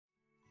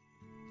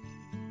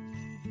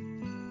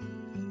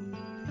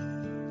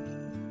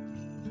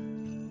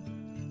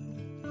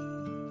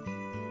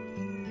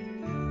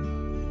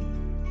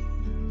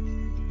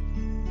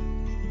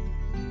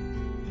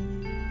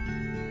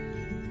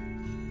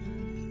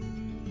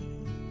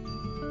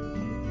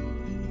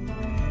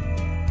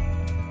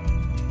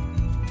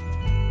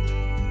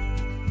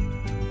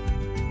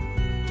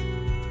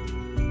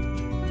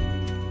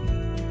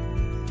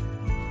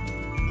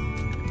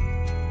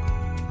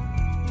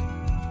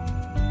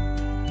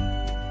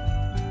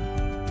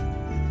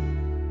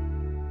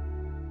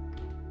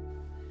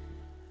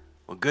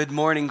Good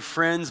morning,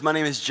 friends. My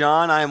name is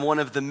John. I am one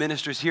of the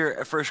ministers here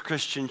at First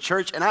Christian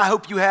Church, and I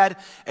hope you had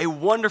a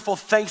wonderful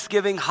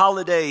Thanksgiving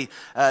holiday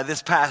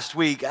this past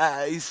week.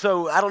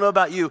 So I don't know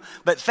about you,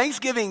 but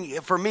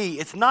Thanksgiving, for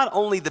me, it's not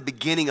only the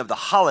beginning of the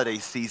holiday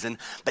season,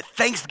 but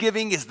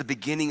Thanksgiving is the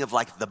beginning of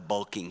like the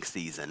bulking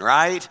season,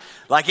 right?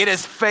 Like it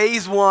is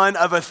phase one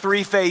of a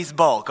three-phase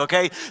bulk,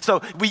 okay?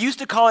 So we used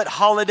to call it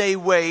holiday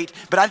weight,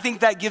 but I think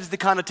that gives the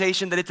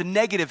connotation that it's a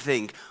negative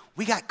thing.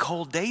 We got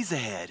cold days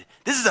ahead.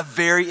 This is a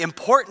very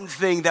important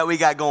thing that we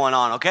got going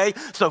on, okay?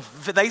 So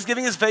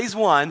Thanksgiving is phase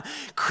one,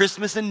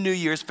 Christmas and New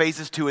Year's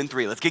phases 2 and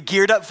 3. Let's get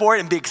geared up for it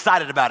and be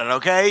excited about it,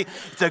 okay?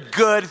 It's a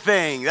good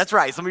thing. That's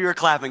right. Some of you are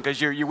clapping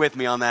because you're with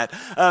me on that.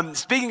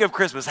 Speaking of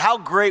Christmas, how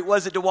great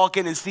was it to walk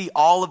in and see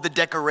all of the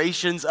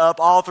decorations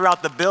up all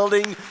throughout the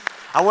building?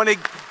 I want to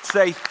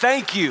say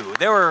thank you.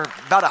 There were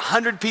about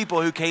 100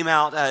 people who came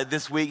out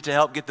this week to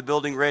help get the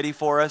building ready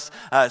for us.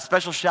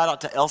 Special shout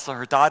out to Elsa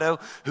Hurtado,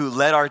 who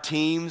led our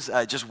teams,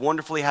 just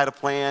wonderfully had a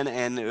plan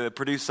and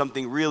produced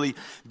something really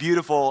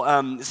beautiful.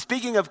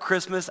 Speaking of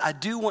Christmas, I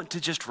do want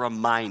to just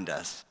remind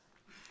us,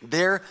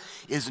 there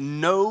is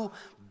no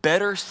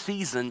better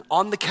season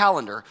on the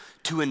calendar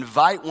to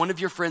invite one of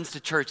your friends to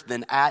church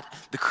than at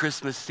the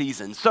Christmas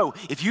season. So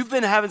if you've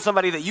been having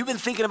somebody that you've been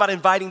thinking about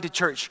inviting to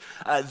church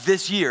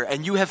this year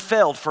and you have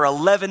failed for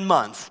 11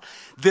 months,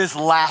 this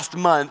last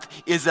month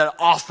is an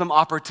awesome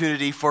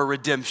opportunity for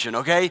redemption,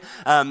 okay?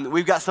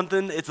 We've got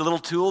something, it's a little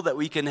tool that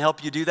we can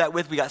help you do that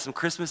with. We got some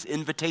Christmas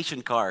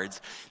invitation cards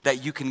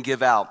that you can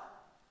give out.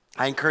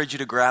 I encourage you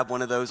to grab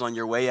one of those on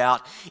your way out.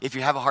 If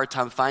you have a hard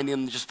time finding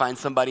them, just find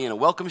somebody in a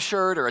welcome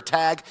shirt or a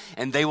tag,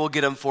 and they will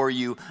get them for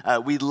you.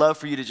 We'd love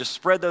for you to just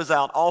spread those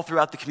out all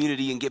throughout the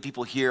community and get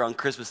people here on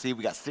Christmas Eve.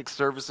 We got 6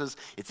 services.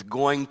 It's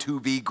going to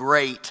be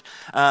great.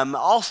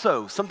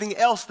 Also, something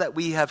else that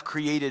we have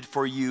created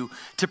for you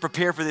to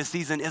prepare for this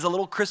season is a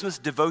little Christmas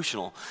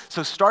devotional.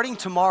 So starting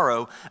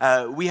tomorrow,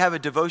 we have a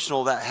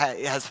devotional that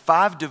has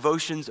 5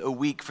 devotions a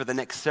week for the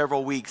next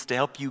several weeks to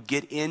help you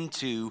get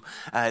into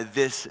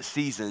this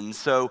season.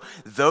 So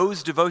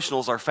those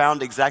devotionals are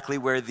found exactly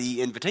where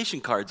the invitation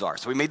cards are.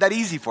 So we made that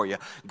easy for you.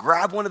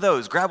 Grab one of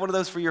those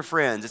for your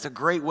friends. It's a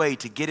great way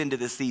to get into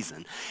this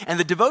season. And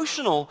the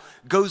devotional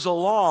goes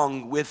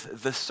along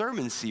with the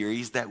sermon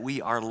series that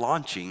we are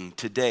launching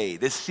today.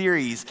 This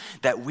series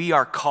that we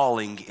are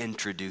calling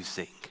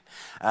Introducing.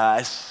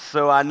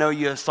 So I know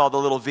you saw the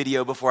little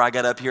video before I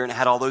got up here and it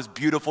had all those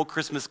beautiful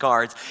Christmas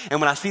cards. And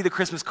when I see the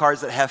Christmas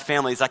cards that have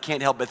families, I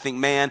can't help but think,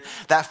 man,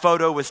 that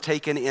photo was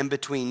taken in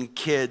between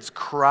kids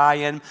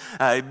crying,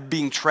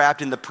 being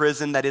trapped in the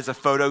prison that is a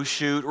photo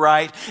shoot,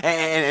 right?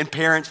 And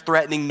parents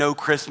threatening no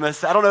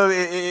Christmas. I don't know,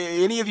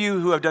 any of you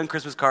who have done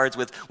Christmas cards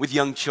with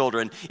young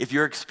children, if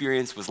your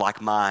experience was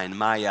like mine.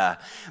 My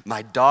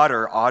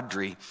daughter,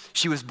 Audrey,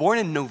 she was born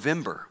in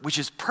November, which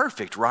is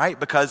perfect, right?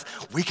 Because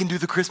we can do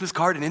the Christmas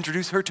card and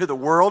introduce her to the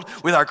world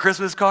with our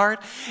Christmas card.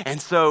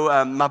 And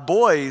so my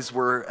boys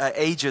were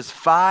ages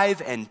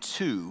 5 and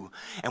 2,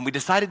 and we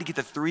decided to get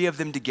the 3 of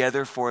them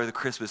together for the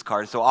Christmas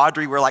card. So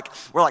Audrey, we're like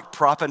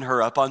propping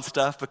her up on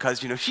stuff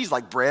because, you know, she's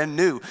like brand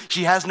new.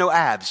 She has no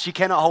abs. She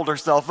cannot hold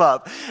herself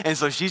up. And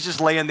so she's just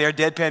laying there,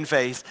 deadpan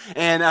face.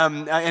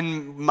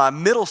 And my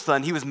middle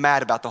son, he was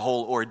mad about the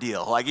whole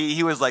ordeal. Like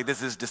he was like,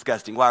 this is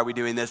disgusting. Why are we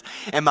doing this?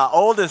 And my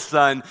oldest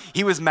son,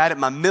 he was mad at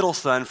my middle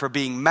son for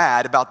being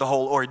mad about the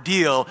whole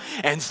ordeal.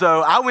 And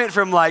so I went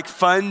from like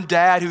fun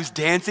dad who's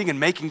dancing and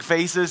making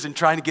faces and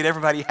trying to get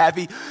everybody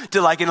happy to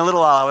like in a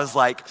little while I was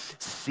like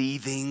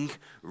seething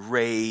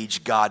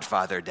rage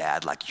Godfather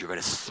dad. Like you're going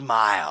to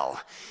smile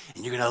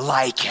and you're going to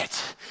like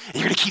it and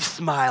you're going to keep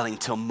smiling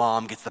till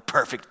mom gets the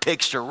perfect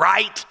picture,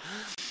 right?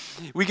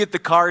 We get the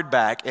card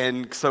back,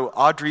 and so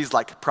Audrey's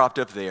like propped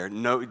up there,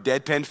 no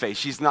deadpan face.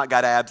 She's not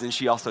got abs, and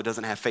she also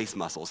doesn't have face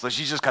muscles. So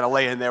she's just kind of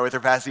laying there with her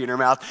passy in her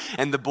mouth,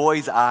 and the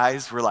boy's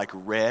eyes were like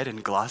red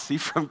and glossy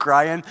from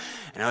crying.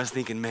 And I was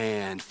thinking,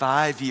 man,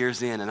 5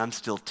 years in, and I'm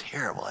still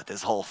terrible at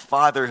this whole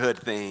fatherhood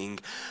thing.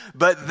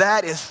 But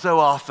that is so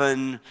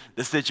often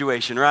the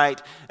situation, right?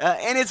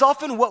 And it's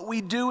often what we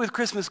do with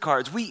Christmas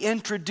cards. We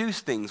introduce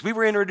things. We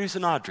were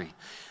introducing Audrey.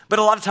 But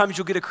a lot of times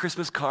you'll get a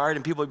Christmas card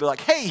and people will be like,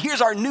 hey, here's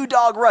our new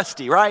dog,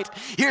 Rusty, right?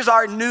 Here's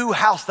our new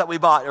house that we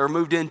bought or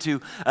moved into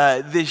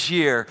this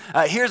year.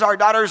 Here's our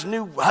daughter's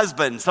new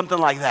husband, something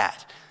like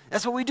that.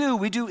 That's what we do.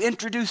 We do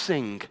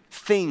introducing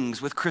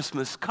things with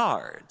Christmas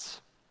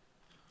cards.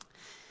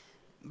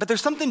 But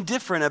there's something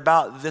different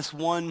about this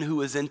one who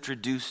was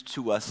introduced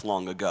to us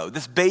long ago,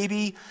 this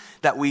baby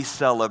that we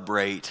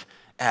celebrate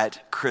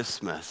at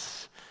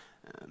Christmas.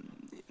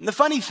 The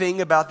funny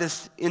thing about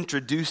this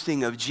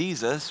introducing of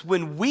Jesus,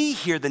 when we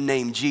hear the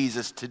name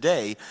Jesus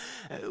today,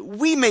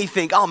 we may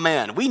think, oh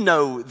man, we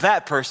know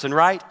that person,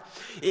 right?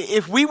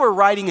 If we were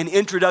writing an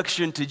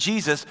introduction to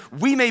Jesus,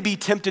 we may be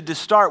tempted to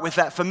start with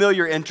that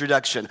familiar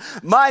introduction.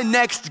 My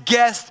next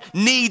guest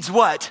needs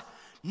what?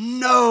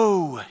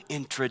 No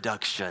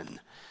introduction.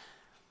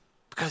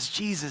 Because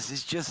Jesus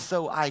is just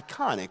so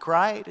iconic,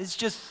 right? It's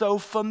just so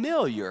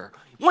familiar.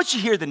 Once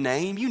you hear the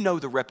name, you know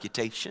the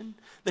reputation,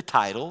 the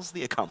titles,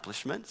 the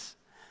accomplishments.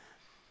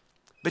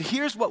 But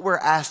here's what we're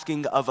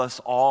asking of us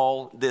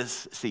all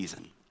this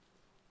season.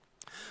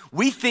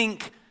 We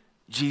think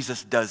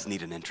Jesus does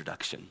need an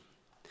introduction.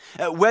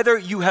 Whether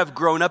you have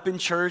grown up in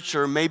church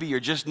or maybe you're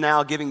just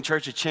now giving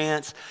church a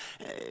chance,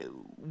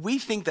 we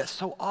think that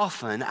so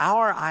often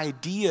our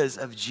ideas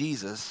of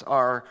Jesus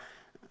are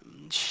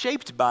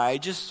shaped by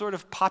just sort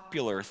of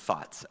popular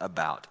thoughts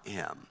about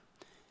him.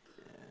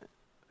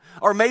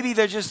 Or maybe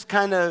they're just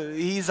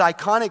he's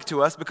iconic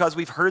to us because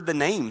we've heard the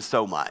name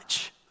so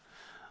much.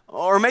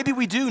 Or maybe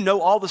we do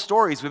know all the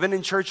stories. We've been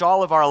in church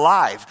all of our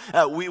life.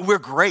 We're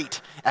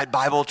great at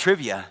Bible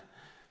trivia.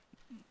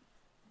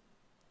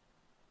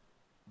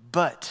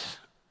 But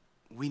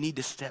we need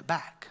to step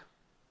back.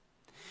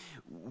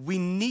 We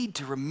need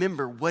to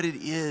remember what it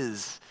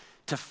is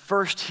to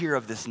first hear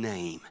of this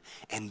name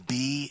and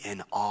be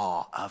in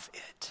awe of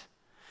it.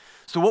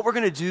 So what we're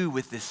going to do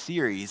with this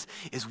series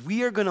is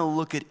we are going to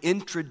look at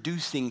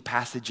introducing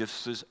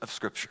passages of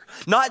Scripture.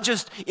 Not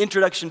just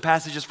introduction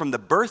passages from the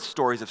birth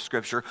stories of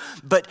Scripture,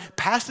 but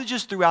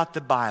passages throughout the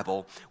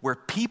Bible where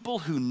people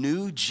who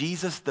knew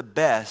Jesus the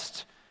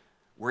best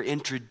were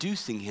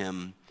introducing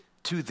him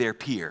to their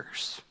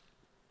peers.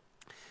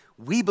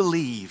 We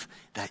believe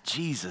that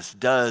Jesus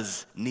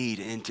does need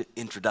an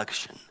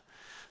introduction.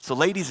 So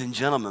ladies and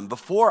gentlemen,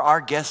 before our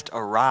guest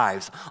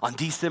arrives on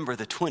December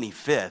the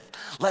 25th,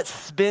 let's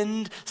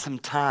spend some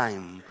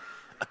time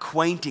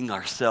acquainting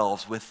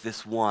ourselves with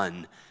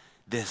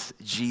this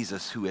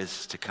Jesus who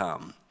is to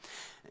come.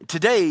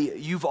 Today,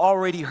 you've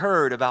already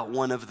heard about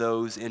one of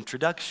those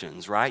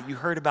introductions, right? You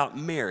heard about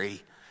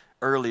Mary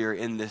earlier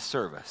in this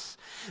service.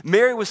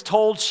 Mary was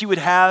told she would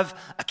have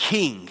a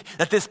king,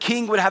 that this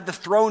king would have the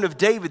throne of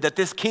David, that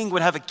this king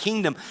would have a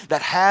kingdom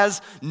that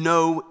has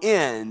no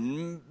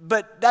end.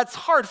 But that's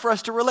hard for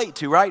us to relate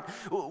to, right?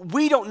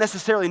 We don't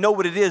necessarily know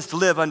what it is to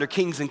live under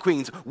kings and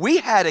queens. We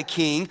had a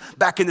king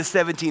back in the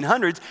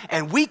 1700s,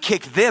 and we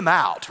kicked them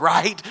out,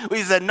 right?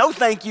 We said, no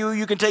thank you,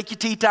 you can take your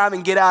tea time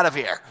and get out of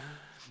here.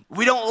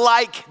 We don't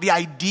like the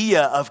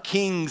idea of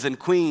kings and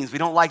queens. We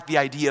don't like the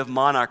idea of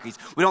monarchies.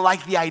 We don't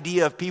like the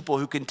idea of people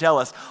who can tell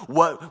us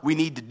what we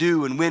need to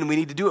do and when we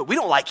need to do it. We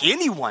don't like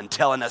anyone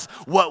telling us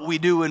what we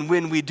do and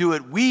when we do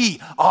it. We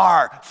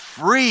are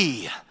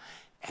free.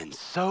 And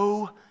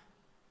so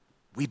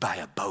we buy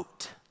a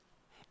boat,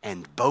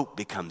 and boat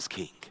becomes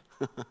king.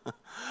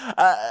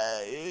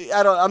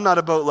 I'm not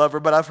a boat lover,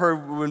 but I've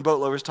heard when boat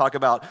lovers talk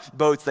about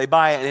boats, they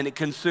buy it and it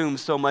consumes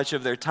so much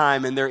of their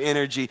time and their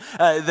energy.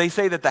 They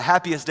say that the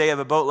happiest day of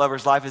a boat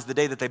lover's life is the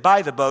day that they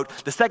buy the boat.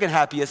 The second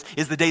happiest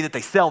is the day that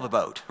they sell the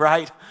boat,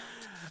 right?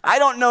 I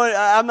don't know,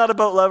 I'm not a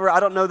boat lover. I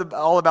don't know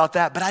all about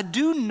that, but I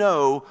do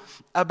know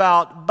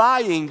about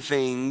buying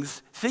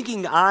things,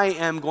 thinking I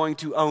am going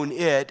to own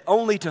it,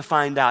 only to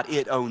find out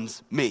it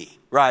owns me,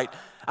 right?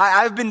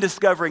 I've been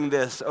discovering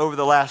this over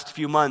the last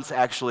few months,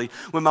 actually.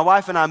 When my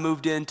wife and I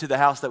moved into the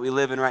house that we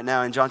live in right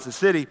now in Johnson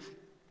City,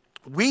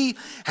 we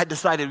had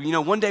decided,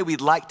 one day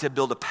we'd like to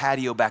build a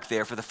patio back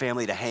there for the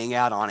family to hang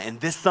out on. And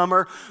this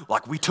summer,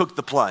 we took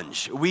the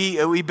plunge.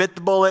 We bit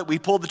the bullet, we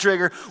pulled the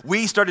trigger,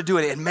 we started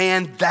doing it. And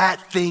man,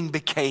 that thing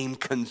became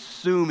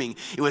consuming.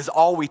 It was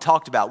all we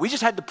talked about. We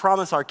just had to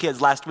promise our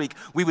kids last week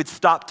we would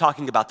stop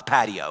talking about the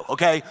patio,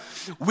 okay?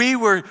 We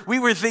were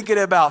thinking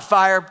about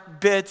fire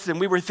pits, and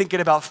we were thinking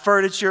about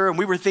furniture, and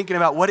we were thinking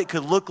about what it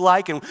could look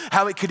like and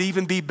how it could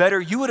even be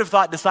better. You would have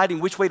thought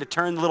deciding which way to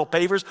turn the little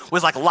pavers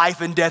was like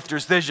life and death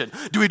decision.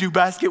 Do we do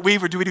basket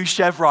weave or do we do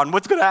chevron?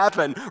 What's going to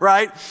happen,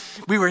 right?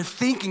 We were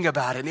thinking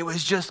about it, and it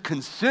was just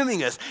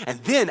consuming us. And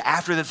then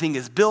after the thing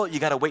is built, you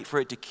got to wait for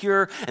it to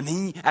cure. And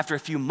then after a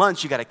few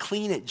months, you got to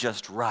clean it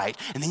just right.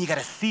 And then you got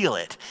to seal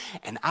it.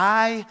 And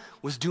I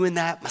was doing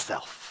that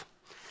myself.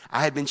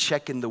 I had been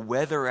checking the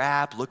weather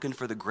app, looking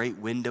for the great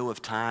window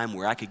of time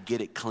where I could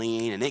get it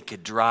clean and it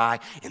could dry,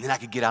 and then I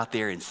could get out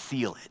there and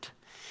seal it.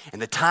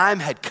 And the time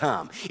had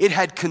come. It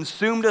had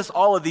consumed us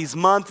all of these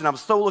months, and I'm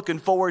so looking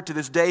forward to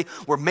this day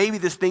where maybe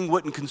this thing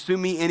wouldn't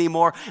consume me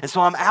anymore. And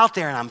so I'm out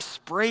there and I'm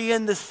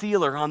spraying the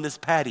sealer on this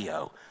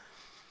patio.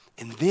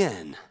 And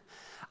then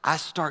I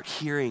start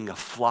hearing a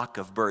flock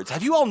of birds.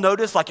 Have you all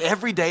noticed,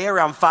 every day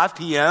around 5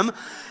 p.m.,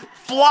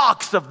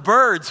 flocks of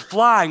birds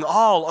flying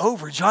all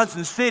over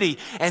Johnson City?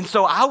 And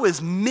so I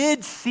was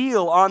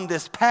mid-seal on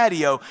this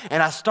patio,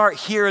 and I start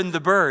hearing the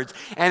birds.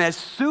 And as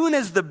soon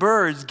as the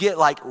birds get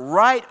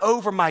right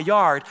over my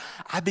yard,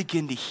 I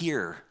begin to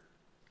hear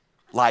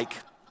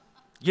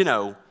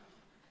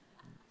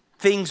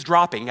things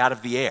dropping out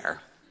of the air.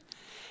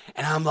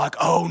 And I'm like,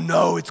 oh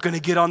no, it's going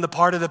to get on the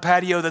part of the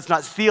patio that's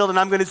not sealed, and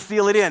I'm going to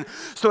seal it in.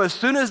 So as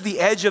soon as the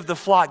edge of the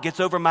flock gets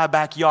over my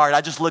backyard,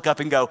 I just look up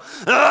and go,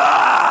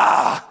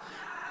 ah!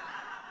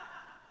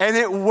 And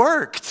it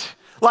worked.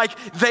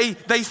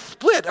 They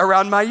split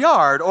around my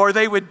yard, or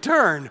they would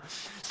turn.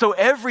 So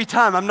every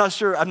time, I'm not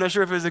sure if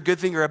it was a good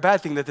thing or a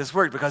bad thing that this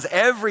worked, because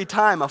every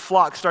time a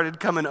flock started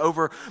coming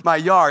over my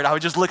yard, I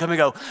would just look up and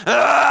go,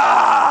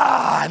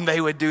 ah! And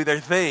they would do their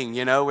thing,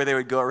 where they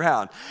would go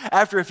around.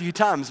 After a few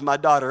times, my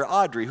daughter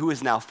Audrey, who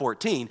is now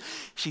 14,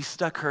 she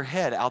stuck her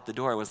head out the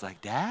door and was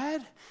like,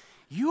 Dad,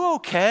 you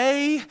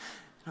okay? And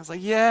I was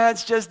like, yeah,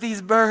 it's just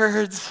these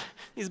birds.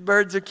 These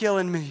birds are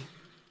killing me.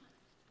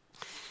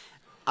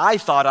 I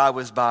thought I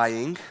was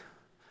buying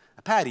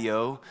a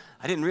patio.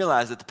 I didn't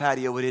realize that the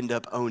patio would end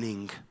up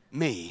owning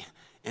me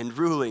and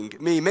ruling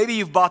me. Maybe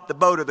you've bought the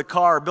boat or the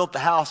car or built the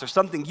house or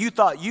something you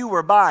thought you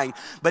were buying,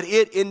 but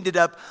it ended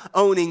up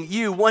owning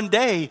you. One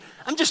day,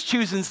 I'm just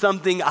choosing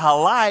something I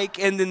like,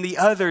 and then the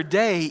other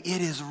day,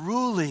 it is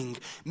ruling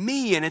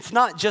me. And it's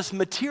not just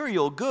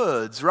material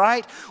goods,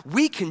 right?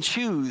 We can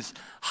choose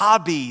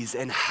hobbies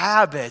and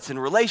habits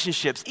and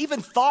relationships,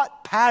 even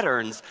thought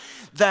patterns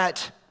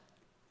that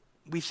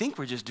we think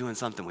we're just doing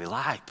something we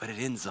like, but it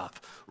ends up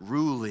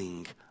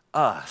ruling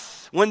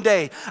us. One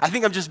day, I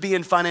think I'm just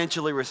being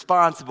financially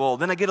responsible.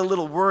 Then I get a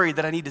little worried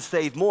that I need to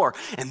save more.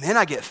 And then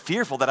I get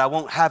fearful that I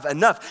won't have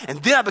enough.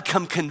 And then I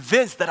become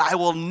convinced that I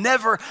will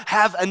never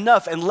have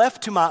enough. And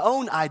left to my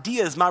own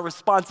ideas, my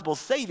responsible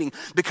saving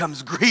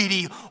becomes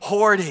greedy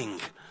hoarding.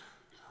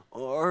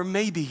 Or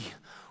maybe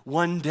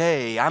one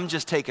day, I'm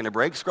just taking a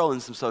break,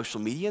 scrolling some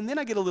social media, and then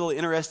I get a little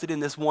interested in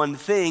this one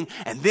thing,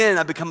 and then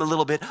I become a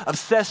little bit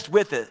obsessed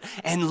with it.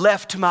 And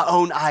left to my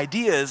own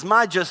ideas,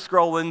 my just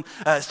scrolling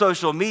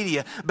social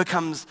media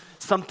becomes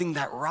something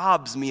that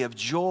robs me of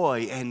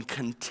joy and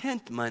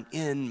contentment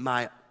in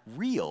my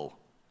real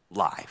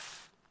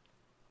life.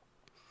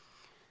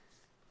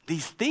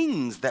 These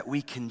things that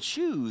we can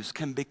choose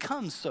can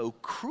become so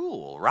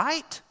cruel,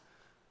 right?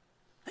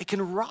 They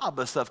can rob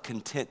us of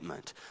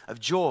contentment, of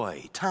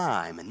joy,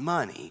 time, and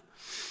money.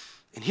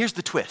 And here's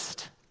the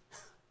twist.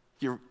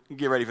 You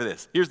get ready for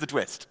this. Here's the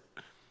twist.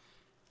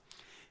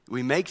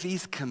 We make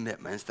these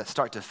commitments that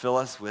start to fill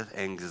us with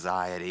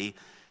anxiety,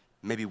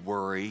 maybe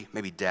worry,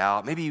 maybe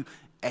doubt, maybe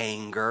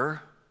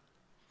anger.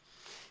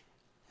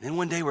 And then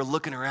one day we're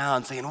looking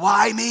around saying,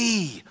 why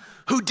me?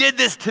 Who did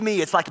this to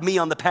me? It's like me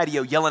on the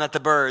patio yelling at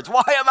the birds.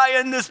 Why am I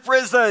in this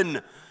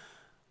prison?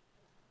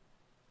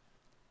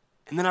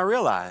 And then I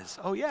realize,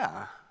 oh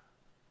yeah,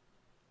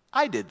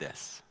 I did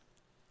this.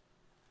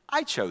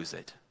 I chose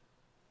it.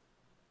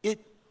 It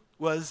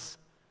was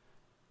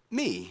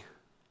me.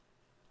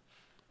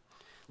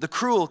 The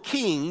cruel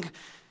king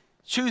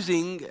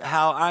choosing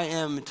how I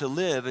am to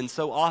live, and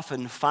so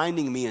often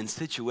finding me in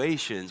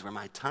situations where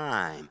my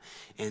time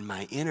and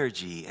my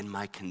energy and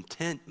my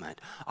contentment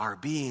are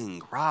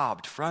being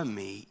robbed from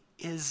me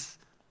is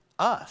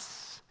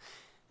us.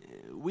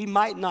 We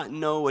might not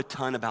know a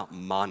ton about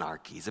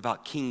monarchies,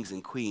 about kings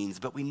and queens,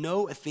 but we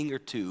know a thing or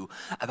two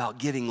about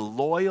giving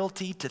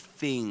loyalty to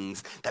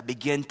things that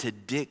begin to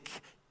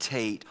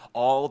dictate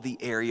all the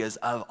areas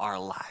of our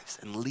lives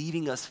and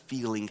leaving us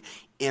feeling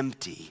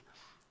empty.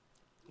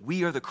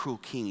 We are the cruel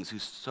kings who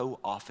so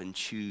often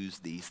choose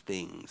these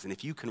things. And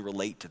if you can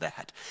relate to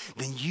that,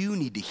 then you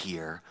need to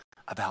hear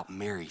about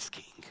Mary's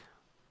king.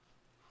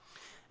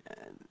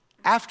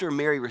 After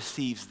Mary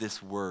receives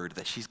this word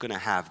that she's going to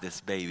have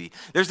this baby,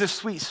 there's this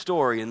sweet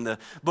story in the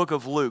book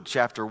of Luke,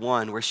 chapter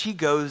 1, where she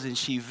goes and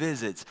she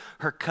visits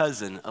her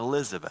cousin,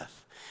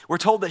 Elizabeth. We're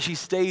told that she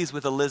stays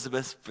with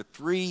Elizabeth for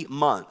 3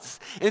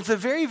 months. And it's a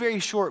very, very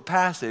short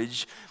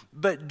passage,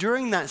 but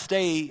during that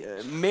stay,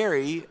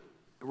 Mary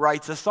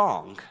writes a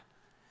song.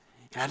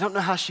 And I don't know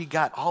how she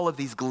got all of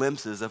these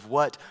glimpses of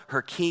what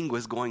her king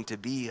was going to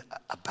be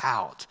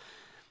about,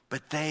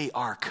 but they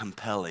are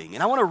compelling.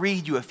 And I want to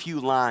read you a few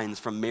lines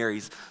from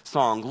Mary's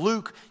song.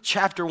 Luke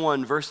chapter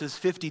 1, verses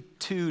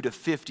 52 to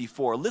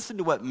 54. Listen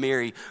to what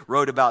Mary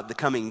wrote about the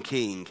coming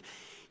king.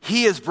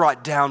 He has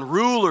brought down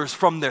rulers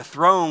from their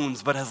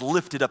thrones, but has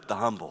lifted up the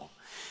humble.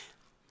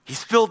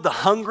 He's filled the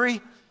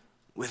hungry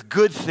with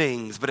good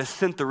things, but has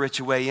sent the rich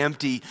away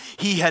empty.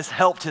 He has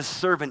helped his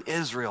servant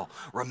Israel,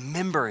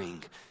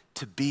 remembering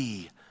to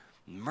be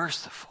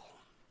merciful.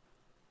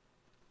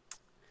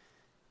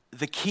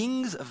 The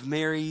kings of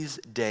Mary's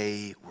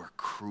day were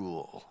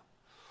cruel.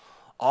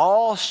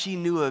 All she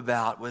knew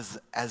about was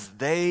as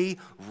they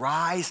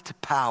rise to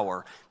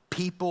power,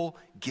 people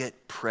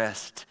get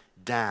pressed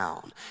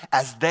down.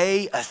 As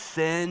they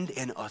ascend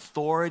in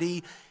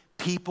authority,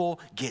 people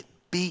get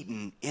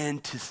beaten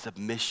into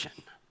submission.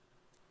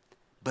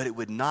 But it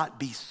would not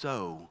be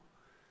so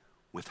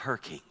with her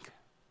king.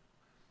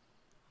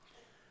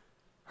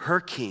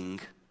 Her king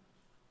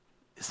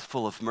is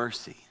full of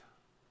mercy.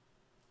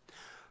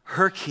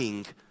 Her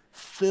king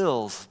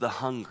fills the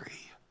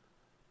hungry.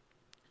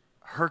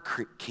 Her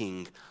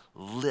king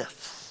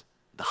lifts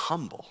the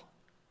humble.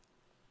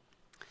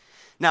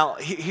 Now,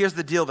 here's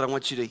the deal that I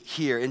want you to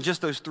hear. In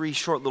just those 3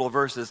 short little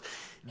verses,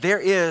 there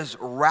is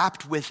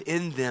wrapped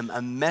within them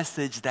a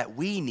message that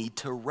we need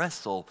to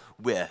wrestle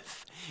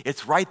with.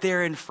 It's right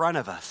there in front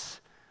of us,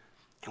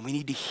 and we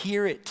need to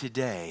hear it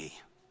today.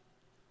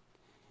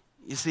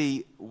 You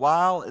see,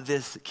 while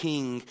this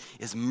king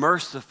is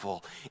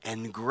merciful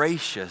and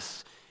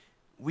gracious,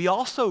 we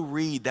also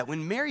read that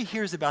when Mary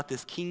hears about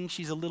this king,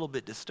 she's a little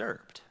bit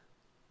disturbed.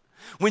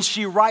 When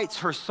she writes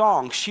her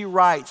song, she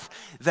writes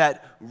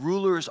that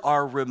rulers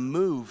are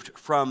removed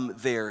from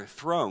their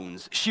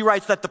thrones. She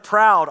writes that the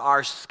proud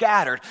are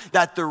scattered,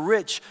 that the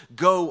rich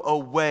go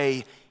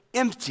away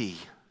empty.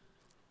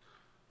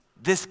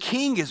 This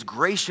king is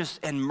gracious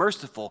and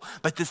merciful,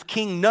 but this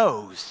king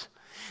knows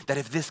that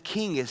if this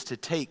king is to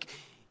take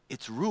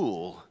its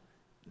rule,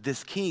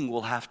 this king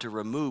will have to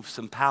remove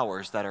some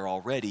powers that are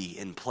already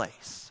in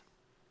place.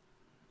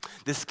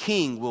 This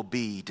king will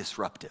be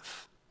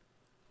disruptive.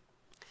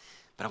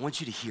 But I want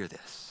you to hear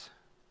this.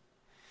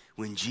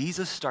 When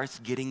Jesus starts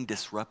getting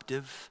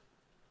disruptive,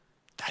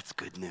 that's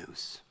good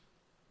news.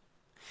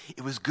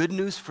 It was good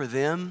news for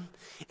them,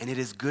 and it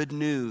is good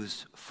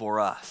news for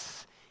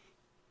us.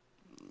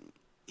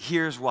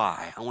 Here's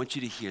why. I want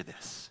you to hear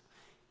this.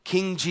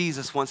 King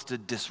Jesus wants to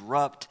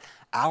disrupt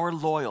our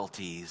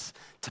loyalties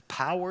to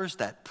powers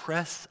that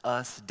press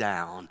us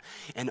down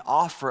and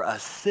offer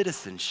us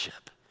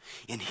citizenship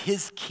in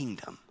his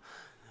kingdom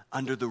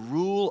under the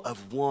rule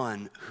of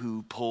one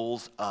who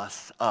pulls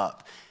us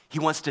up. He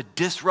wants to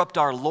disrupt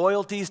our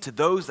loyalties to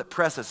those that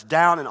press us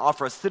down and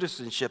offer us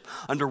citizenship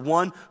under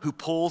one who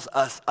pulls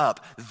us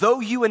up.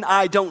 Though you and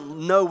I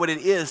don't know what it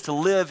is to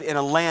live in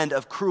a land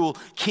of cruel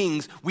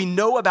kings, we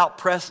know about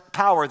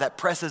power that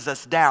presses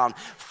us down.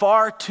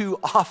 Far too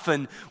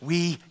often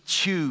we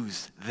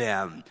choose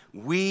them.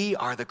 We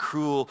are the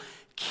cruel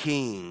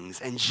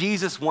kings, and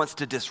Jesus wants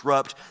to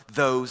disrupt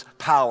those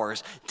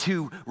powers,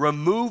 to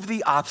remove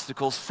the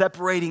obstacles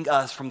separating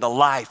us from the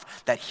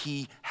life that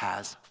he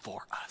has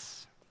for us.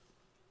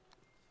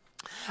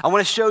 I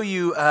want to show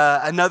you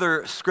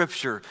another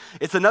scripture.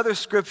 It's another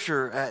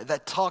scripture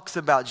that talks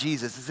about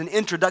Jesus. It's an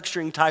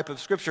introductory type of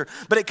scripture,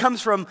 but it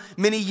comes from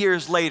many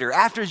years later.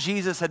 After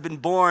Jesus had been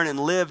born and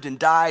lived and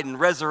died and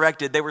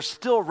resurrected, they were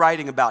still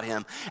writing about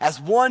him as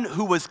one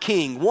who was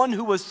king, one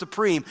who was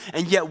supreme,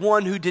 and yet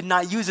one who did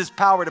not use his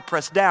power to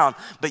press down,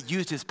 but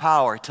used his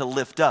power to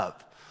lift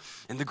up.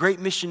 And the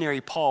great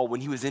missionary Paul, when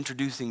he was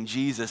introducing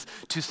Jesus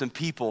to some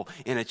people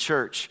in a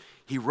church,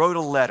 he wrote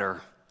a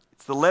letter.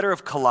 It's the letter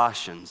of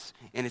Colossians,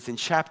 and it's in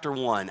chapter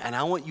 1. And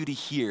I want you to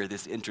hear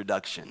this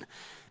introduction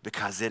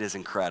because it is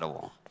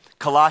incredible.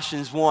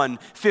 Colossians 1,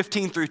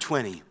 15 through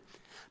 20.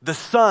 The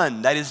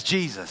Son, that is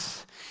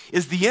Jesus,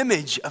 is the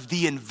image of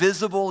the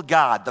invisible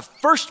God, the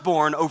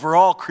firstborn over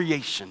all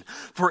creation.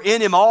 For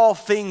in him all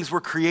things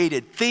were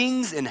created,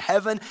 things in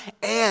heaven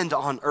and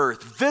on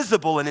earth,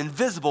 visible and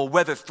invisible,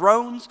 whether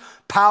thrones,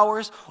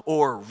 powers,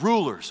 or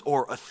rulers,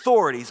 or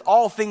authorities.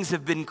 All things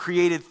have been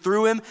created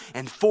through him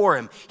and for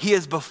him. He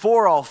is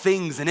before all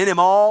things, and in him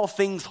all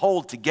things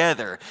hold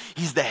together.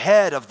 He's the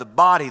head of the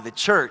body, the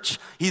church.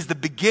 He's the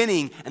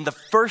beginning and the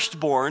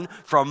firstborn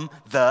from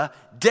the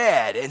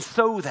dead, and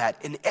so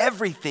that in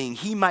everything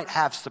he might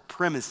have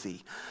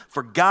supremacy.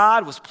 For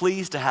God was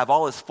pleased to have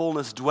all his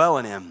fullness dwell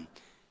in him,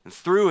 and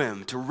through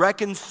him to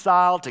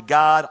reconcile to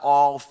God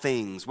all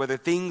things, whether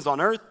things on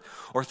earth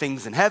or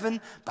things in heaven,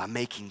 by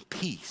making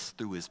peace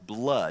through his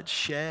blood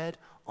shed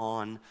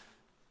on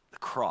the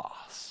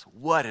cross.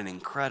 What an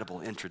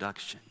incredible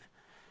introduction.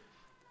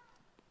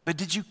 But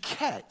did you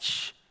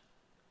catch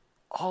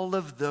all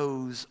of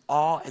those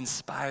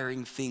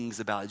awe-inspiring things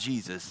about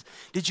Jesus?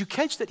 Did you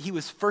catch that he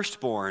was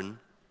firstborn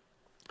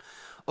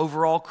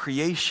over all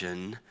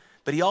creation,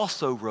 but he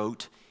also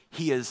wrote,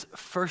 he is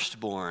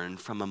firstborn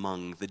from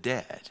among the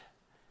dead?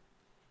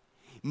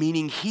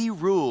 Meaning he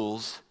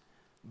rules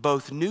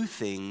both new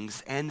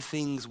things and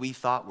things we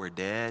thought were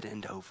dead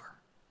and over.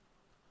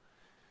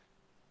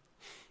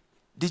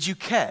 Did you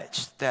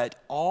catch that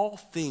all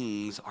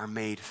things are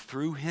made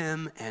through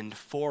him and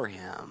for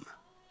him?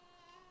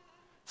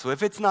 So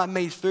if it's not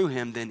made through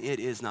him, then it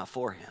is not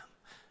for him.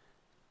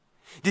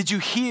 Did you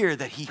hear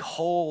that he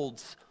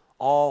holds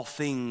all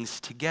things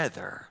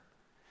together?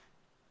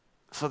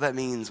 So that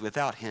means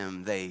without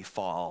him, they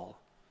fall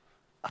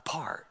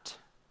apart.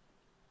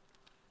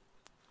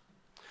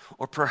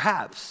 Or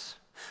perhaps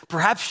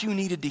you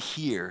needed to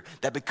hear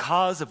that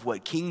because of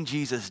what King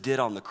Jesus did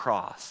on the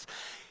cross,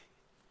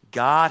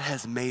 God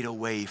has made a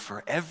way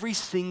for every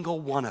single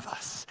one of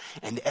us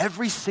and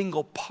every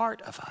single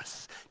part of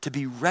us to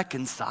be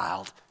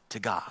reconciled to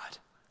God.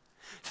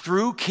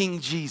 Through King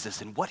Jesus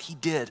and what he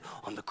did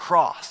on the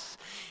cross,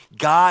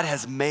 God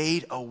has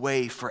made a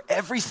way for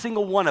every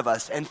single one of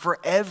us and for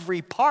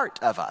every part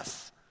of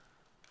us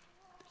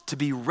to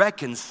be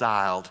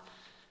reconciled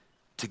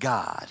to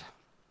God.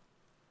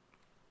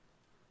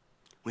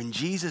 When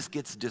Jesus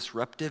gets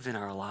disruptive in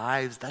our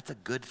lives, that's a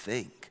good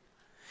thing,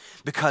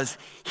 because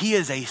he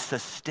is a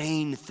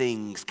sustain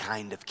things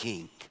kind of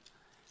king.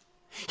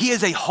 He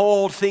is a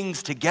hold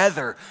things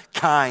together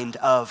kind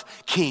of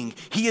king.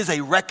 He is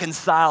a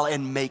reconcile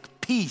and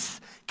make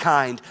peace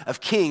kind of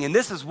king. And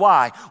this is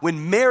why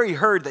when Mary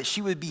heard that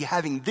she would be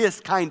having this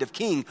kind of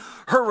king,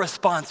 her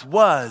response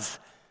was,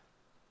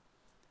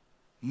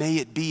 "May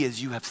it be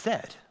as you have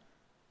said.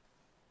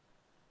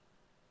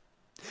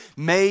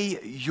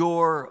 May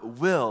your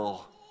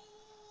will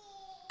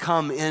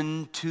come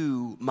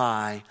into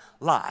my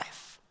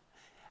life."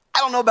 I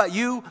don't know about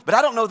you, but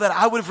I don't know that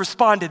I would have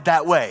responded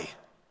that way.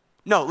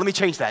 No, let me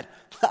change that.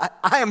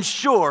 I am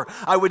sure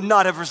I would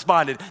not have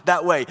responded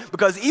that way,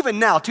 because even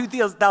now,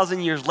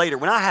 2,000 years later,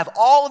 when I have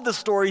all of the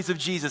stories of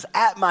Jesus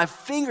at my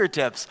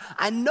fingertips,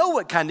 I know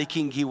what kind of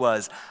king he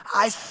was.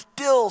 I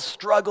still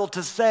struggle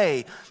to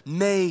say,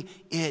 may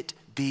it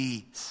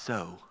be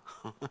so.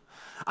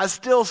 I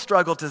still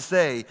struggle to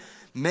say,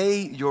 may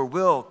your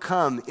will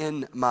come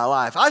in my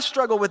life. I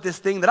struggle with this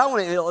thing that I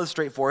want to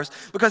illustrate for us,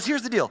 because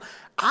here's the deal.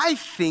 I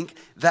think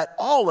that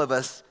all of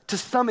us, to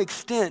some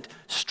extent,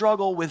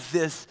 struggle with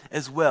this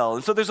as well.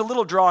 And so there's a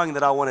little drawing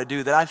that I want to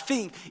do that I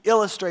think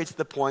illustrates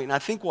the point, and I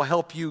think will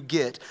help you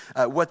get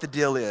what the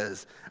deal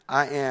is.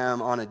 I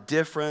am on a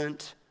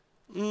different,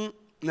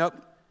 nope.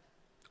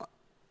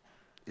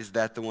 Is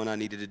that the one I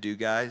needed to do,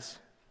 guys?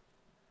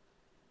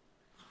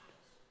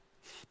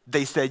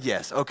 They said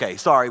yes. Okay,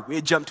 sorry.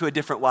 We jumped to a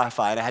different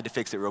Wi-Fi and I had to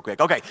fix it real quick.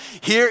 Okay,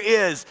 here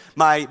is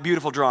my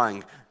beautiful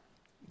drawing.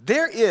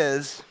 There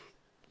is,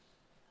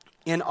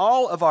 in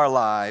all of our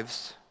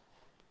lives,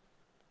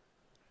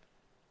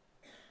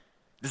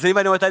 does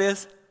anybody know what that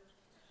is?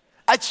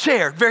 A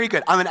chair. Very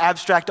good. I'm an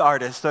abstract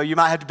artist, so you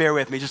might have to bear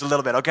with me just a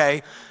little bit,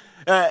 okay?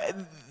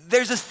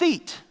 There's a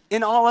seat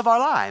in all of our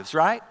lives,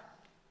 right?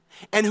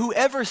 And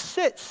whoever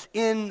sits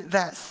in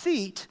that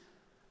seat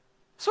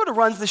sort of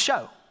runs the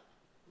show.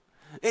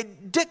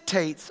 It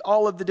dictates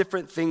all of the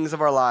different things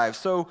of our lives.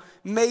 So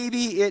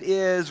maybe it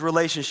is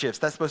relationships.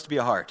 That's supposed to be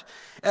a heart.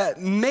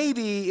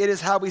 Maybe it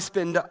is how we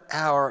spend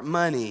our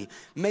money.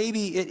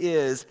 Maybe it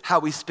is how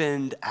we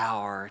spend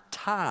our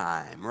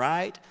time,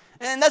 right?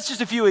 And that's just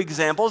a few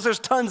examples. There's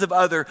tons of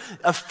other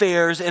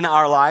affairs in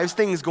our lives,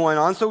 things going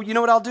on. So you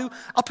know what I'll do?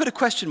 I'll put a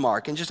question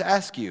mark and just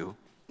ask you,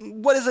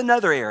 what is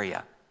another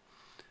area?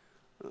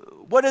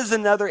 What is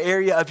another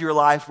area of your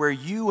life where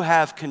you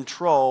have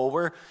control,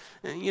 where,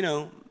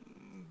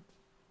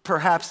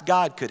 perhaps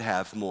God could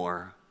have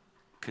more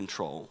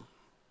control?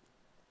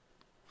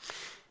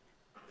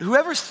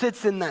 Whoever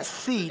sits in that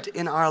seat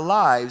in our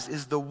lives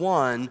is the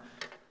one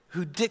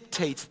who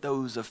dictates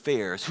those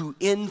affairs, who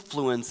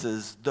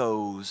influences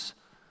those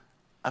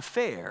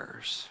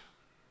affairs.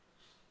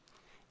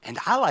 And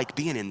I like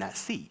being in that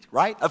seat,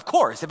 right? Of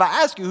course, if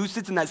I ask you who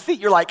sits in that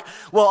seat, you're like,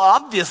 well,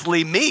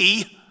 obviously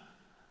me.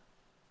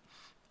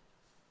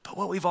 But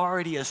what we've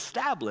already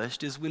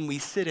established is when we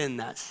sit in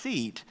that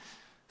seat,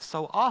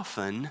 so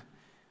often,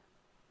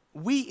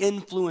 we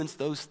influence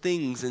those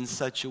things in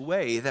such a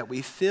way that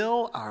we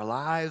fill our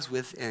lives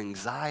with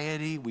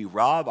anxiety. We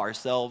rob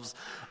ourselves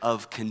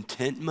of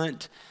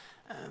contentment.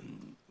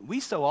 We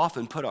so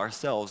often put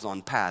ourselves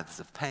on paths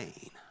of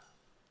pain.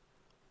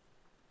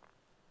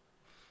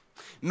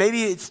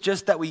 Maybe it's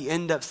just that we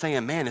end up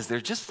saying, man, is there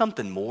just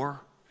something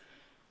more?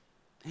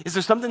 Is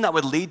there something that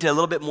would lead to a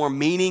little bit more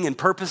meaning and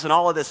purpose and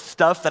all of this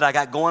stuff that I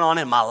got going on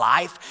in my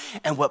life?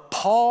 And what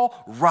Paul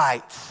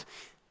writes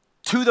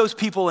to those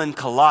people in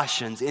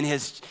Colossians, in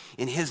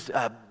his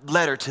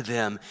letter to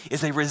them,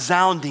 is a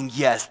resounding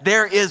yes.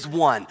 There is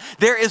one.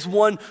 There is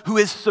one who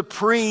is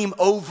supreme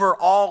over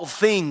all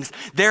things.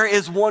 There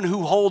is one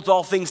who holds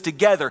all things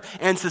together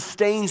and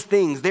sustains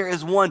things. There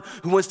is one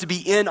who wants to be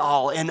in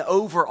all and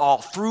over all,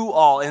 through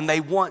all, and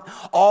they want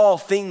all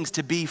things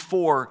to be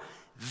for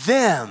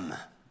them.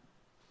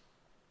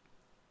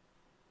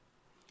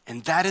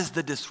 And that is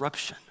the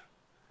disruption.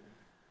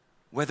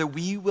 Whether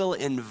we will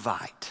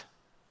invite,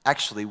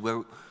 actually,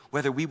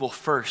 whether we will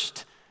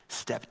first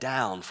step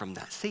down from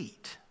that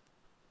seat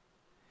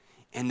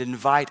and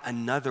invite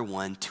another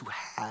one to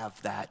have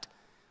that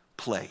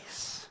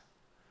place.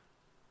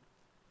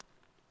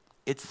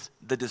 It's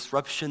the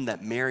disruption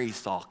that Mary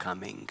saw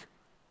coming.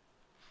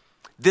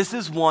 This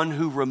is one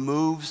who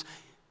removes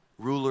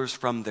rulers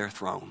from their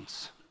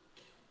thrones.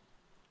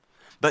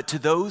 But to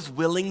those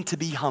willing to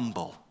be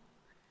humble,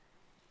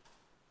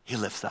 he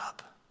lifts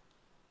up.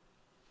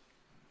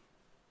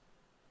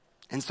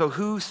 And so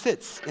who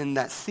sits in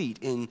that seat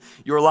in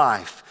your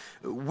life?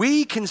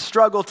 We can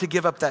struggle to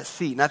give up that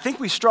seat. And I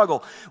think we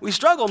struggle. We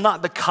struggle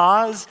not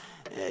because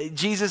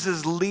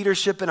Jesus'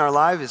 leadership in our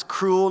life is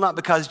cruel, not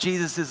because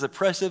Jesus is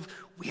oppressive.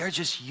 We are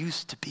just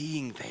used to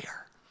being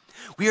there.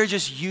 We are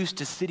just used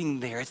to sitting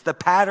there. It's the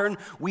pattern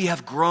we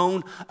have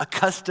grown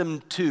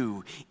accustomed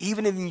to.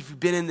 Even if you've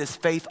been in this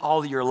faith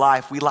all your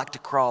life, we like to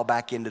crawl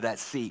back into that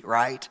seat,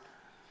 right?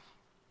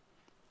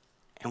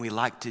 And we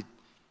like to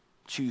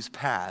choose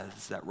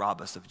paths that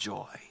rob us of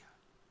joy.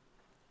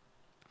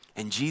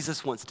 And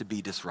Jesus wants to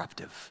be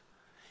disruptive,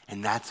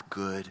 and that's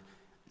good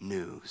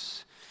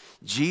news.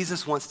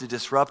 Jesus wants to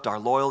disrupt our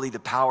loyalty, the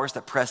powers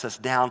that press us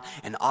down,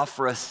 and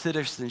offer us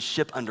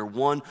citizenship under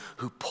one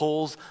who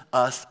pulls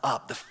us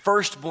up. The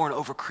firstborn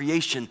over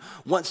creation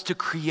wants to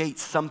create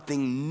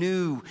something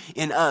new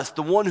in us.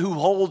 The one who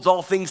holds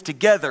all things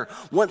together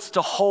wants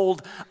to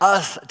hold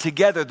us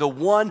together. The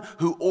one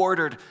who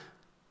ordered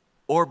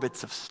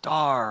orbits of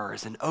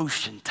stars and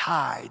ocean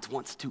tides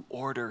wants to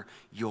order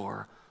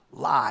your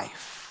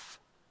life.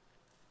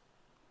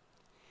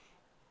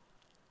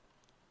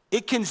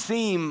 It can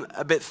seem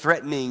a bit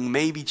threatening,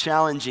 maybe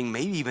challenging,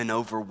 maybe even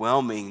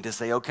overwhelming to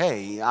say,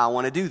 okay, I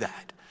want to do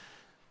that.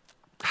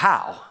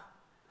 How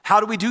How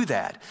do we do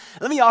that?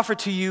 Let me offer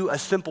to you a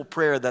simple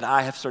prayer that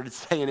I have started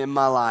saying in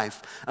my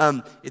life.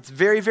 It's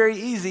very, very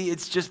easy.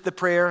 It's just the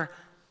prayer,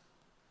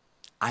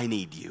 I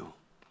need you.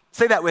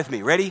 Say that with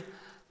me. Ready?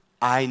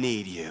 I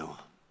need you.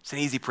 It's an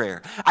easy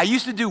prayer. I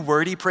used to do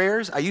wordy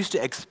prayers. I used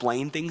to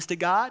explain things to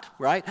God,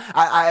 right?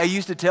 I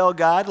used to tell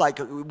God like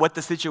what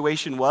the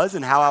situation was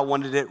and how I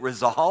wanted it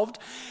resolved.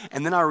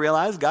 And then I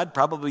realized God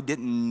probably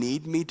didn't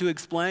need me to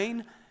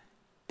explain.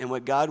 And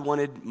what God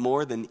wanted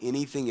more than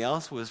anything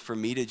else was for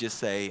me to just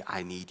say,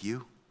 I need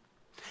you.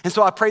 And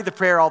so I pray the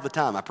prayer all the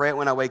time. I pray it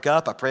when I wake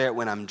up. I pray it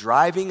when I'm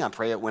driving. I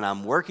pray it when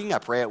I'm working. I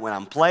pray it when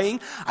I'm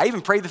playing. I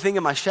even pray the thing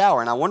in my shower.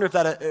 And I wonder if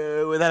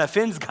that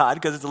offends God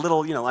because it's a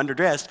little,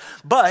 underdressed.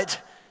 But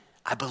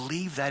I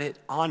believe that it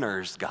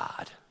honors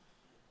God.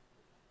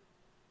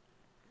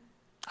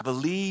 I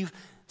believe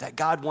that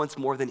God wants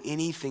more than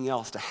anything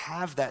else to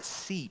have that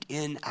seat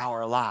in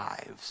our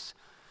lives.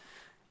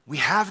 We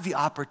have the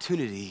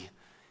opportunity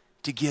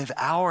to give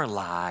our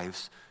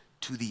lives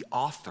to the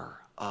author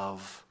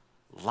of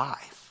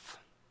life.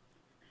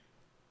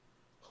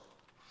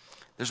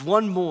 There's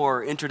one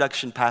more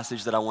introduction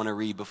passage that I want to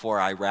read before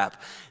I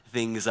wrap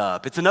things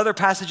up. It's another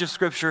passage of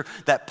scripture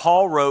that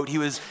Paul wrote. He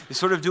was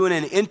sort of doing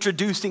an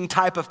introducing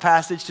type of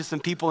passage to some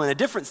people in a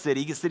different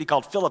city, a city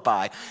called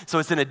Philippi. So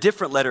it's in a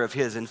different letter of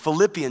his, in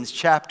Philippians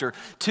chapter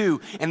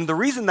 2. And the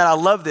reason that I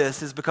love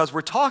this is because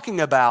we're talking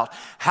about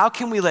how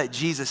can we let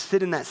Jesus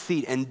sit in that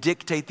seat and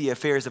dictate the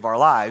affairs of our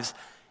lives.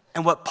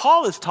 And what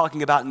Paul is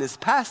talking about in this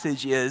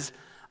passage is,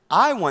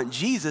 I want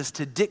Jesus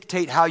to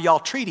dictate how y'all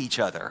treat each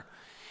other.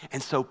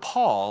 And so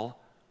Paul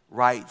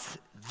writes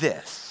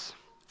this.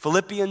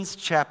 Philippians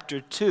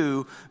chapter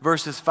 2,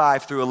 verses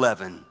 5 through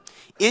 11.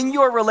 In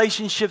your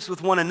relationships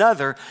with one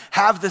another,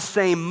 have the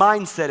same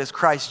mindset as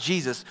Christ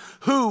Jesus,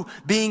 who,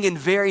 being in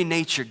very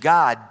nature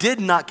God, did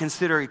not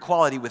consider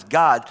equality with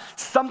God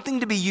something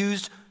to be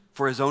used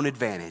for his own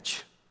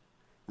advantage.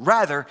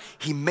 Rather,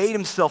 he made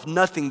himself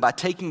nothing by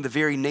taking the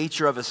very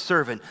nature of a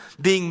servant,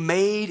 being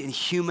made in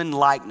human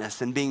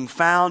likeness and being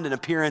found in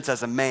appearance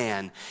as a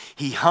man.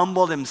 He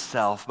humbled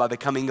himself by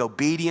becoming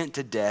obedient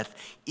to death,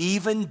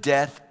 even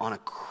death on a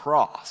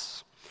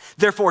cross.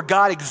 Therefore,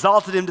 God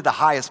exalted him to the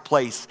highest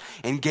place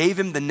and gave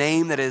him the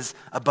name that is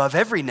above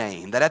every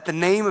name, that at the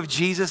name of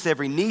Jesus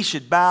every knee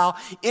should bow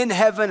in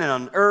heaven and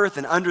on earth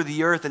and under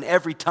the earth, and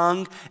every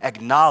tongue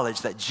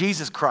acknowledge that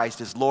Jesus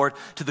Christ is Lord,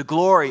 to the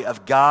glory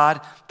of God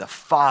the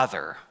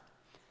Father.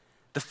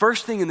 The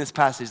first thing in this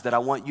passage that I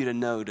want you to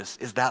notice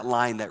is that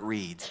line that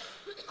reads,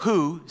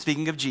 who,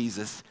 speaking of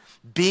Jesus,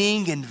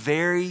 being in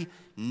very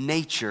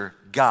nature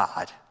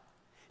God,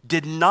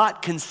 did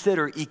not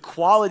consider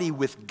equality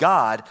with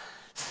God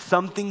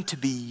something to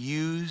be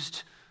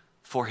used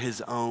for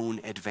his own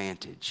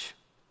advantage.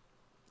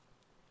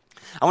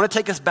 I want to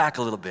take us back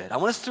a little bit. I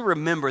want us to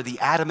remember the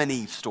Adam and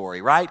Eve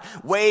story, right?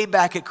 Way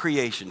back at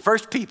creation.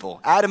 First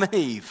people, Adam and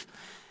Eve.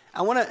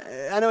 I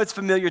know it's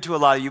familiar to a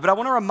lot of you, but I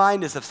want to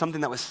remind us of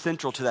something that was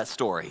central to that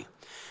story.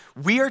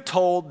 We are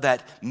told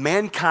that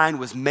mankind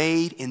was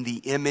made in the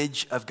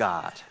image of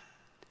God.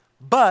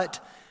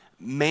 But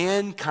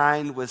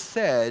mankind was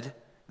said,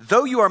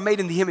 though you are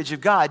made in the image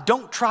of God,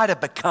 don't try to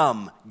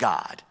become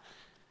God.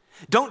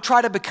 Don't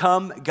try to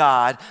become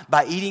God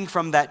by eating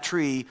from that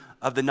tree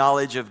of the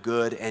knowledge of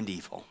good and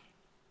evil.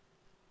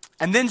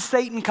 And then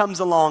Satan comes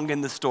along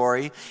in the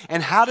story,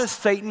 and how does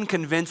Satan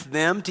convince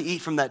them to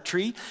eat from that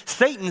tree?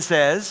 Satan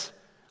says,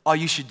 oh,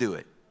 you should do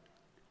it.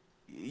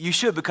 You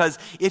should, because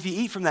if you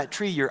eat from that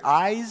tree, your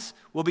eyes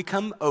will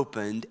become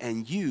opened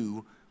and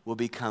you will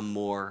become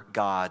more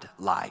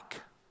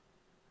God-like.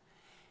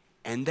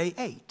 And they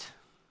ate.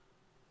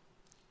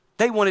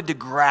 They wanted to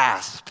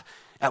grasp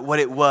at what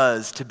it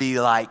was to be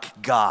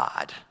like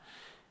God.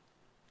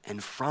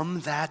 And from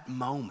that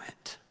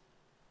moment,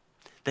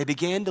 they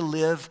began to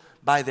live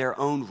by their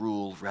own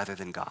rule rather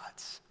than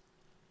God's.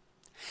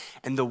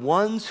 And the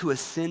ones who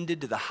ascended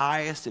to the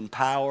highest in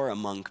power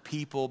among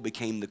people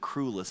became the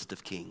cruelest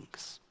of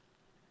kings.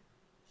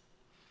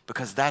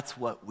 Because that's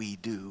what we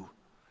do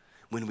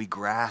when we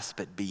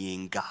grasp at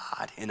being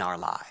God in our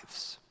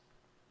lives.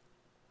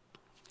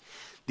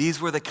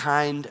 These were the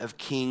kind of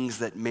kings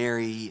that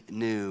Mary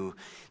knew.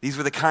 These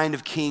were the kind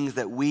of kings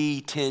that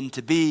we tend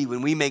to be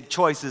when we make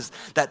choices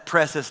that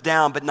press us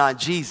down, but not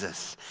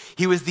Jesus.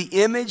 He was the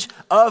image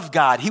of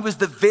God. He was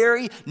the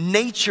very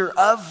nature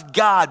of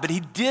God, but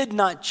he did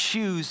not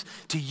choose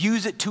to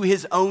use it to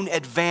his own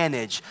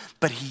advantage,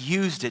 but he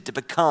used it to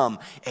become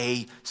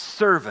a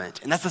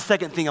servant. And that's the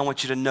second thing I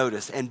want you to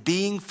notice. And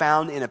being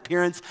found in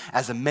appearance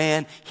as a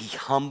man, he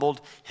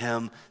humbled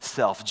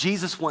himself.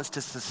 Jesus wants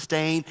to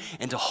sustain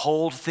and to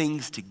hold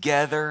things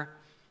together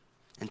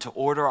and to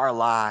order our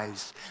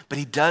lives. But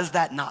he does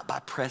that not by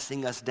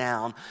pressing us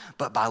down,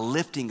 but by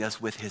lifting us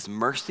with his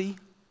mercy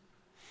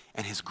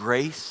and his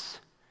grace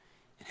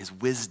and his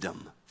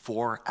wisdom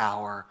for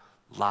our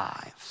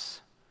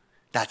lives.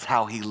 That's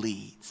how he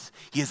leads.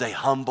 He is a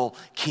humble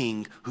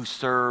king who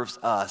serves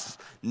us,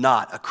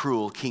 not a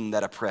cruel king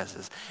that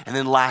oppresses. And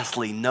then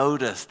lastly,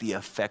 notice the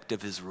effect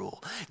of his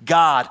rule.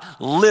 God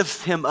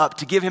lifts him up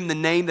to give him the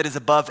name that is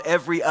above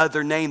every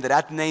other name, that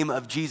at the name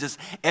of Jesus,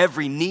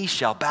 every knee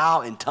shall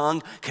bow and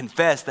tongue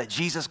confess that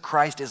Jesus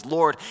Christ is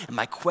Lord. And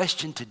my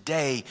question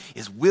today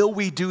is, will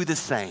we do the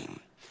same?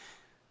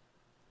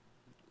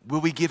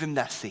 Will we give him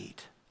that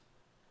seat?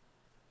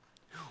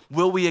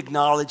 Will we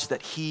acknowledge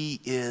that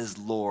he is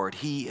Lord?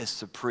 He is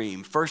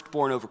supreme.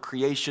 Firstborn over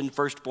creation,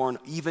 firstborn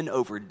even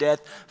over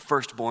death,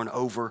 firstborn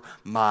over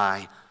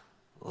my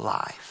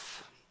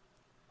life.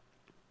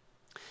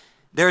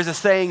 There's a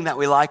saying that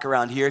we like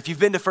around here. If you've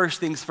been to First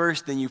Things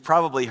First, then you've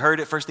probably heard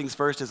it. First Things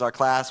First is our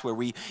class where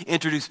we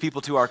introduce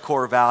people to our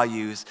core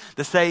values.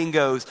 The saying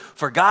goes,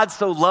 "For God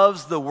so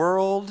loves the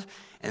world,"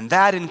 and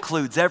that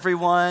includes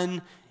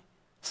everyone,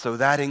 so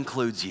that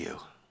includes you.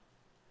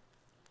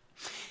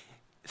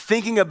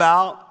 Thinking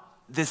about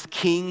this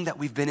king that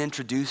we've been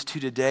introduced to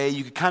today,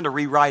 you could kind of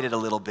rewrite it a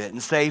little bit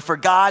and say, for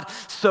God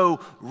so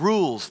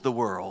rules the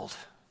world,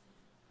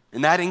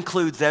 and that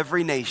includes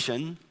every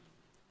nation,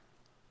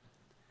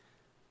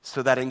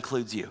 so that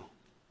includes you.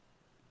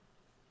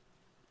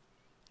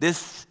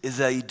 This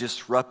is a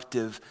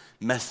disruptive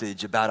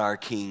message about our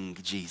King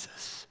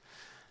Jesus.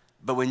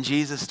 But when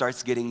Jesus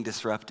starts getting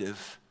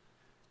disruptive,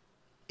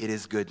 it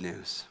is good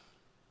news.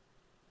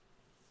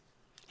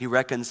 He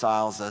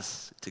reconciles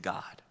us to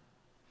God.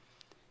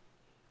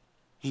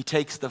 He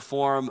takes the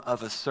form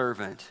of a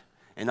servant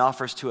and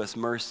offers to us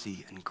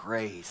mercy and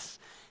grace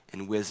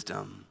and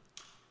wisdom.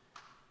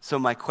 So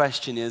my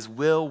question is,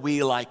 will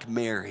we, like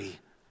Mary,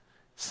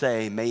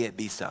 say, "May it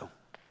be so"?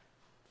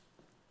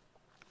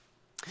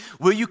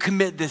 Will you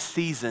commit this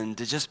season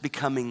to just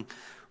becoming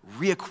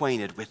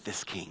reacquainted with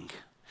this King?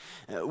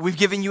 We've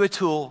given you a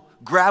tool.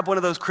 Grab one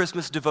of those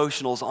Christmas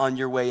devotionals on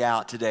your way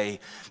out today,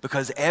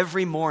 because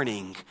every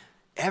morning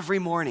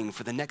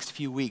for the next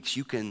few weeks,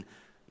 you can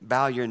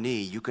bow your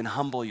knee, you can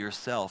humble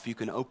yourself, you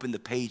can open the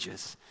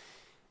pages,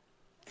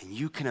 and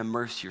you can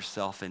immerse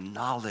yourself in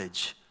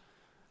knowledge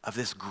of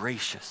this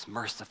gracious,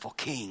 merciful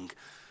King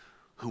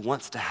who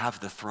wants to have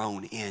the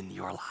throne in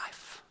your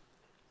life.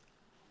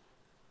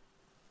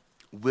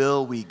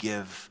 Will we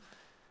give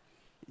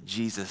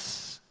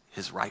Jesus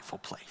his rightful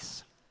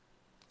place?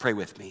 Pray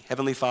with me.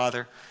 Heavenly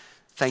Father,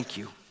 thank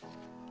you.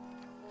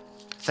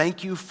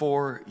 Thank you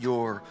for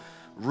your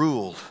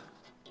rule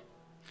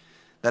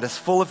that is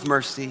full of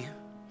mercy,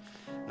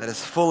 that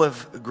is full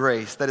of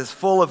grace, that is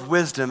full of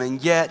wisdom,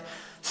 and yet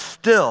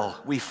still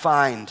we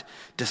find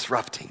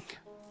disrupting.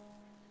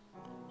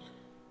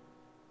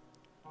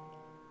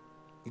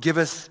 Give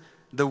us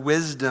the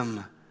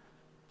wisdom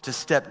to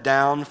step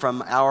down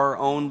from our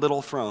own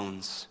little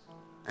thrones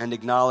and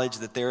acknowledge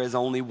that there is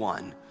only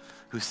one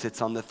who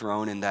sits on the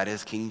throne, and that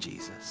is King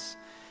Jesus.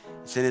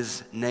 It's in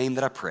his name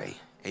that I pray.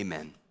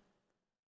 Amen.